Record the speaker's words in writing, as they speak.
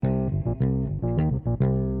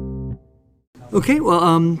Okay,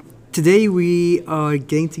 well, today we are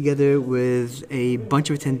getting together with a bunch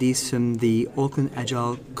of attendees from the Auckland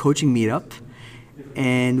Agile Coaching Meetup,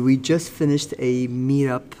 and we just finished a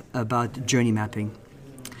meetup about journey mapping.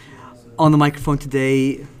 On the microphone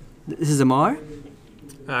today, this is Amar.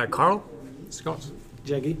 Carl. Scott.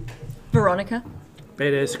 Jaggy. Veronica.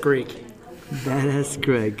 Badass Greg. Badass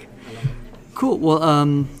Greg. Cool. Well,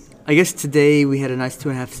 I guess today we had a nice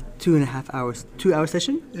 2.5 hour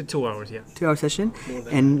session. 2 hours, yeah. 2 hour session,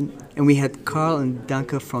 and we had Carl and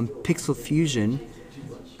Danka from Pixel Fusion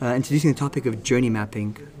introducing the topic of journey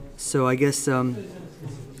mapping. So I guess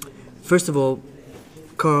first of all,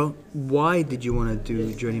 Carl, why did you want to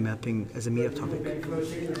do journey mapping as a meetup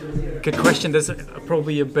topic? Good question. That's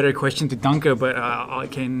probably a better question to Danka, but I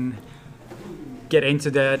can get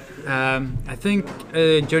into that. I think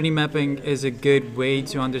journey mapping is a good way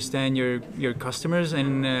to understand your customers,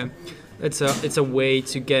 and it's a way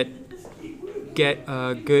to get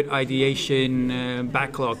a good ideation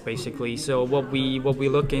backlog, basically. So what we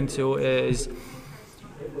look into is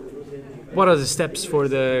what are the steps for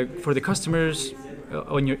the customers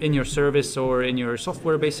in your service or in your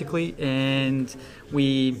software, basically, and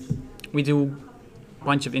we do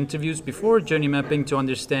bunch of interviews before journey mapping to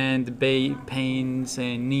understand the pains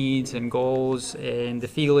and needs and goals and the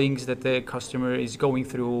feelings that the customer is going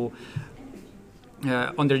through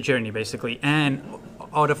on their journey, basically. And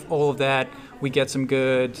out of all of that, we get some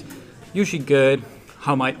usually good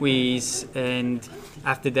how might we's, and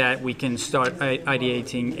after that we can start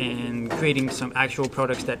ideating and creating some actual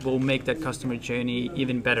products that will make that customer journey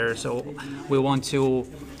even better. So we want to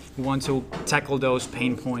tackle those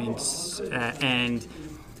pain points and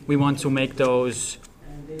we want to make those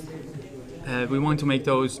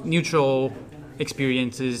neutral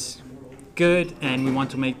experiences good, and we want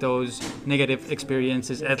to make those negative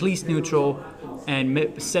experiences at least neutral, and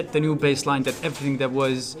set the new baseline that everything that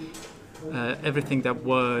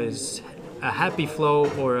was a happy flow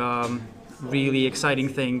or a really exciting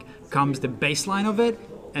thing comes the baseline of it.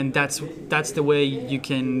 And that's the way you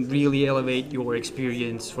can really elevate your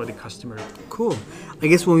experience for the customer. Cool. I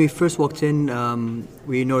guess when we first walked in,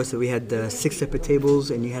 we noticed that we had 6 separate tables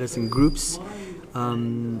and you had us in groups.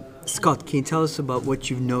 Scott, can you tell us about what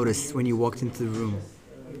you've noticed when you walked into the room?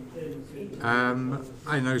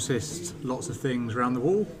 I noticed lots of things around the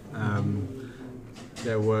wall.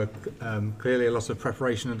 There were clearly a lot of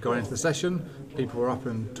preparation had gone into the session. People were up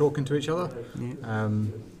and talking to each other. Yeah.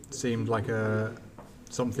 Seemed like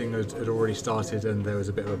something had already started and there was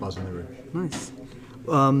a bit of a buzz in the room. Nice.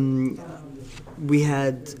 We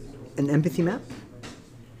had an empathy map.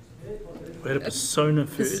 We had a persona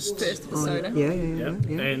first. First persona. Yeah.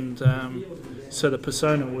 And so the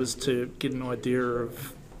persona was to get an idea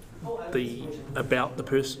of about the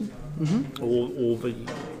person, or the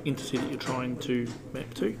entity that you're trying to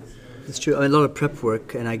map to. It's true. A lot of prep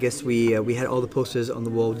work, and I guess we had all the posters on the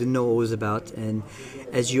wall, didn't know what it was about, and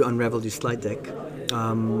as you unraveled your slide deck,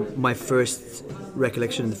 my first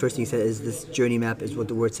recollection, the first thing you said is this journey map is what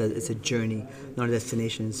the word says. It's a journey, not a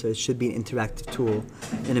destination, so it should be an interactive tool,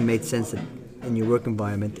 and it made sense that in your work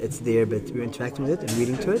environment it's there, but we're interacting with it and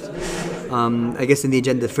reading to it. I guess in the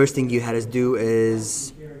agenda, the first thing you had us do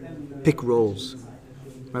is pick roles.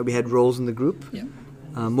 Right? We had roles in the group. Yeah.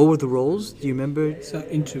 What were the roles? Do you remember? So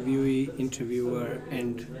interviewee, interviewer,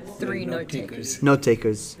 and 3 note takers. Note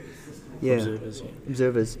takers. Yeah. Observers, yeah.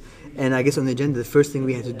 Observers. And I guess on the agenda, the first thing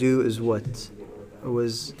we had to do is what?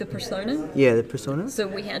 Was the persona. Yeah, the persona. So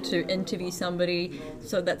we had to interview somebody.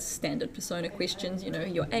 So that's standard persona questions. You know,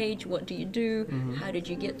 your age, what do you do, how did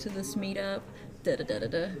you get to this meetup, da da da da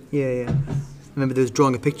da. Yeah. Remember, there was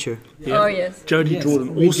drawing a picture. Yeah. Oh yes. Jody drew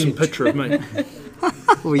an awesome picture of me.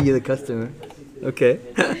 Were you the customer? Okay.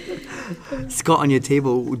 Scott, on your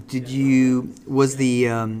table, was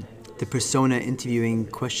the persona interviewing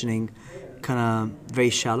questioning kind of very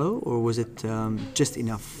shallow, or was it just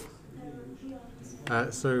enough?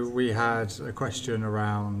 So we had a question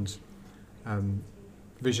around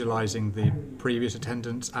visualizing the previous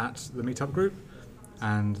attendance at the meetup group,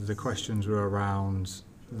 and the questions were around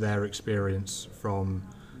their experience from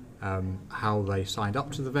how they signed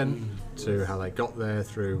up to the event, to how they got there,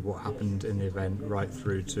 through what happened in the event, right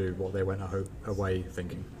through to what they went away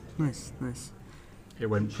thinking. Nice. It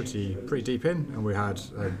went pretty deep in, and we had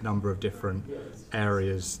a number of different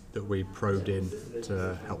areas that we probed in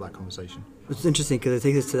to help that conversation. It's interesting because it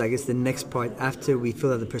takes us to, I guess, the next part. After we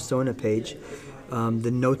fill out the persona page,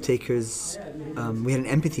 the note takers, we had an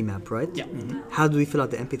empathy map, right? Yeah. How do we fill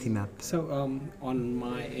out the empathy map? So on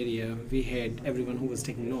my area, we had everyone who was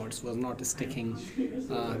taking notes was not sticking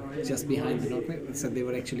just behind the notepad. So they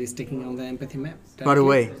were actually sticking on the empathy map. Right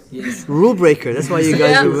away. Yes. Rule breaker. That's why you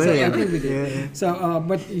guys Yeah. were So winning. I think we did. Yeah, yeah. So,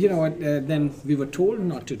 but you know what? Then we were told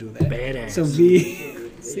not to do that. Badass. So we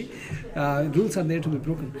see, rules are there to be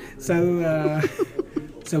broken. So,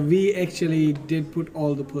 so we actually did put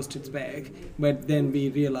all the post-its back, but then we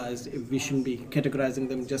realized we shouldn't be categorizing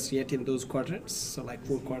them just yet in those quadrants. So, like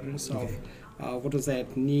 4 quadrants of what was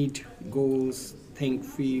that? Need, goals, think,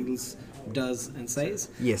 feels, does, and says.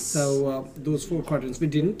 Yes. So those 4 quadrants we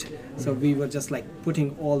didn't. So we were just like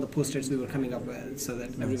putting all the post-its we were coming up with so that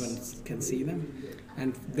everyone can see them.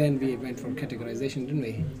 And then we went for categorization, didn't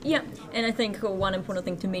we? Yeah, and I think one important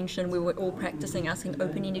thing to mention, we were all practicing asking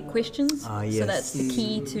open-ended questions. Ah, So yes. that's the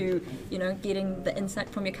key to, getting the insight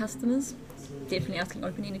from your customers. Definitely asking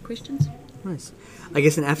open-ended questions. Nice. I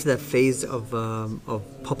guess, and after that phase of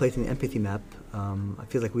populating the empathy map, I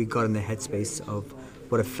feel like we got in the headspace of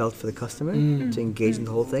what it felt for the customer to engage in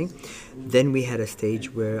the whole thing. Then we had a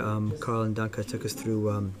stage where Carl and Danka took us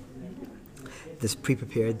through this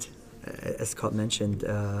pre-prepared, as Scott mentioned,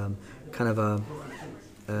 kind of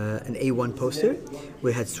an A1 poster.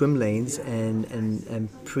 We had swim lanes and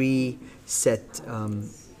pre-set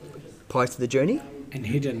parts of the journey. And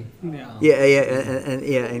hidden.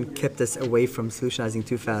 And kept us away from solutionizing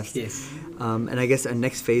too fast. Yes. And I guess our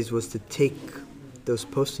next phase was to take those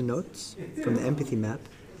post-it notes from the empathy map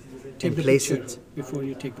Take and the place picture it. before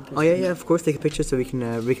you take the post. Oh yeah, of course, take a picture so we can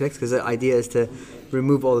recollect. Because the idea is to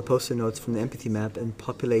remove all the post-it notes from the empathy map and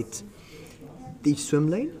populate each swim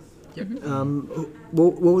lane. Yep.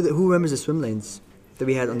 Who remembers the swim lanes that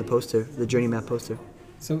we had on the poster, the journey map poster?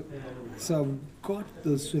 So got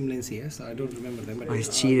those swim lanes here, so I don't remember them. But Oh, he's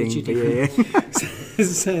cheating. we're Yeah.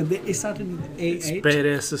 so they started with A8.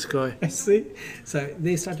 Badass, this guy. I see. So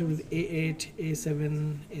they started with A8,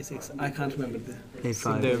 A7, A6. I can't remember the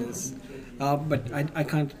A5. names. But I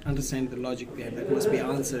can't understand the logic behind that. Must be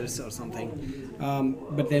answers or something.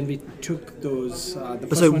 But then we took those. The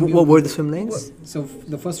first So one we what were opened- the swim lanes? So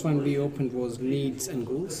the first one we opened was needs and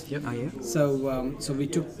goals. Yep. Oh yeah. So we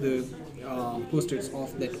took the post-its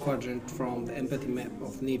off that quadrant from the empathy map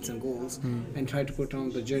of needs and goals and tried to put on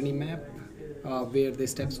the journey map where the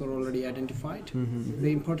steps were already identified.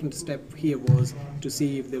 The important step here was to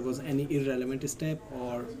see if there was any irrelevant step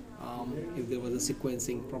or if there was a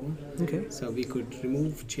sequencing problem. Okay. So we could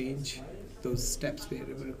remove, change those steps where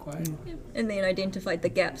they were required. And then identified the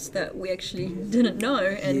gaps that we actually didn't know,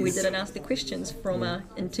 and we Yes. didn't ask the questions from our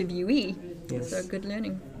interviewee. Yes. So good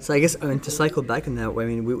learning. So I guess to cycle back in that way, I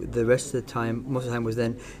mean, the rest of the time, most of the time was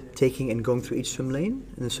then taking and going through each swim lane,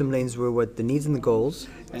 and the swim lanes were what the needs and the goals,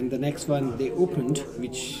 And the next one they opened,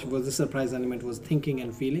 which was the surprise element, was thinking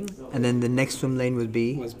and feeling, and then the next swim lane would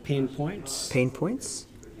be was pain points. pain points.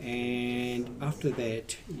 And after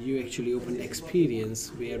that, you actually opened experience,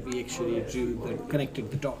 where we actually connected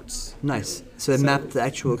the dots. Nice. So it So- mapped the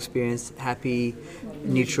actual experience: happy,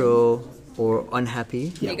 neutral, or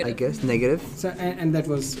unhappy. Yeah. I Negative. guess negative. So and that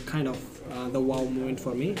was kind of the wow moment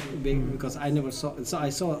for me, because I never saw. So I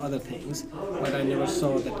saw other things, but I never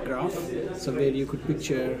saw that graph. So where you could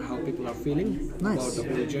picture how people are feeling Nice. about the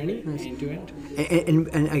whole journey, end to end.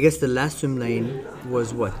 And I guess the last swim lane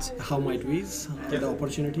was what? How might we's the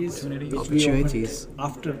opportunities, Opportunities. which we opened Opportunities.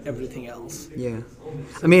 after everything else. Yeah.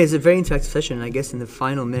 I mean, it's a very interactive session, and I guess in the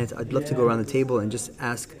final minute, I'd love to go around the table and just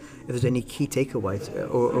ask if there's any key takeaways,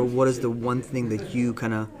 or what is the one thing that you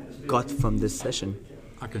kind of got from this session?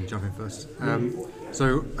 I can jump in first.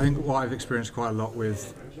 So I think what I've experienced quite a lot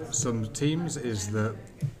with some teams is that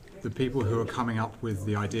the people who are coming up with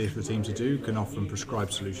the ideas for the team to do can often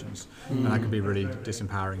prescribe solutions, and that can be really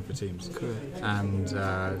disempowering for teams. And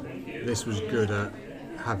this was good at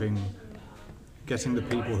getting the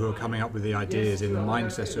people who are coming up with the ideas in the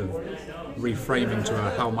mindset of reframing to a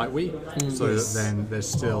how might we, so that then there's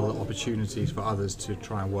still opportunities for others to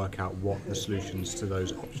try and work out what the solutions to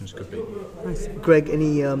those options could be. Nice. Greg,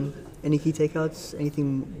 any key takeouts?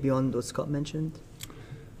 Anything beyond what Scott mentioned?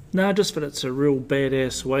 No, just that it's a real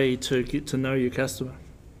badass way to get to know your customer.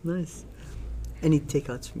 Nice. Any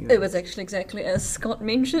takeouts from you? It was actually exactly as Scott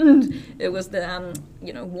mentioned. It was the,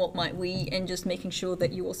 what might we, and just making sure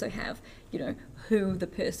that you also have, who the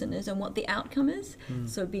person is and what the outcome is.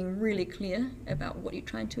 So being really clear about what you're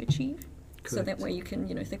trying to achieve. So that Correct. way you can,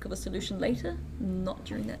 think of a solution later, not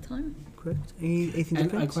during that time. Correct. Anything And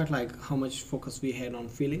I different? quite like how much focus we had on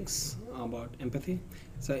feelings, about empathy.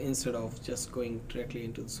 So instead of just going directly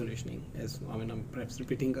into the solutioning, I'm perhaps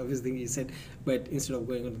repeating obviously you said, but instead of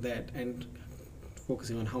going into that and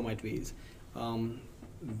focusing on how might we,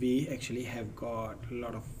 we actually have got a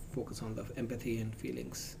lot of focus on the empathy and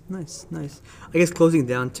feelings. Nice. I guess closing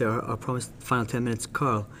down to our promised final 10 minutes,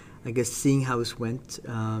 Carl, I guess seeing how this went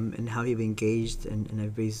and how you've engaged and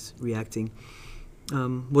everybody's reacting,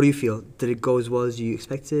 what do you feel? Did it go as well as you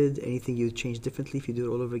expected? Anything you'd change differently if you do it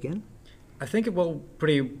all over again? I think it went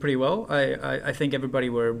pretty well. I think everybody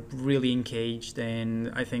were really engaged,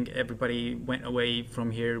 and I think everybody went away from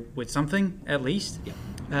here with something at least. Yeah.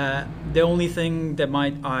 The only thing that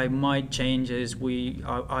I might change is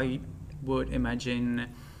I would imagine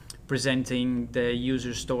presenting the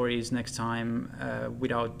user stories next time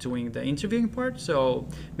without doing the interviewing part. So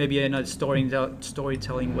maybe another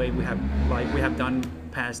storytelling way we have done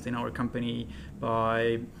past in our company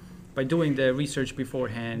by doing the research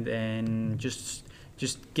beforehand and just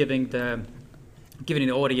giving the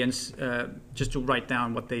audience just to write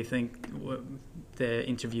down what they think the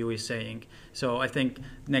interview is saying. So I think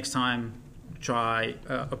next time try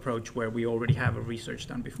approach where we already have a research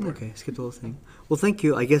done before. Okay, skip the whole thing. Well, thank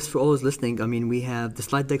you. I guess for all those listening, I mean, we have the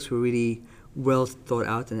slide decks were really well thought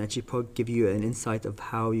out and actually probably give you an insight of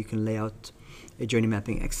how you can lay out a journey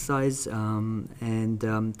mapping exercise.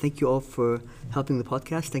 Thank you all for helping the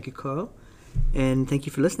podcast. Thank you, Carl. And thank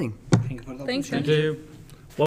you for listening. Thank you for the Thanks, opportunity. Thank you.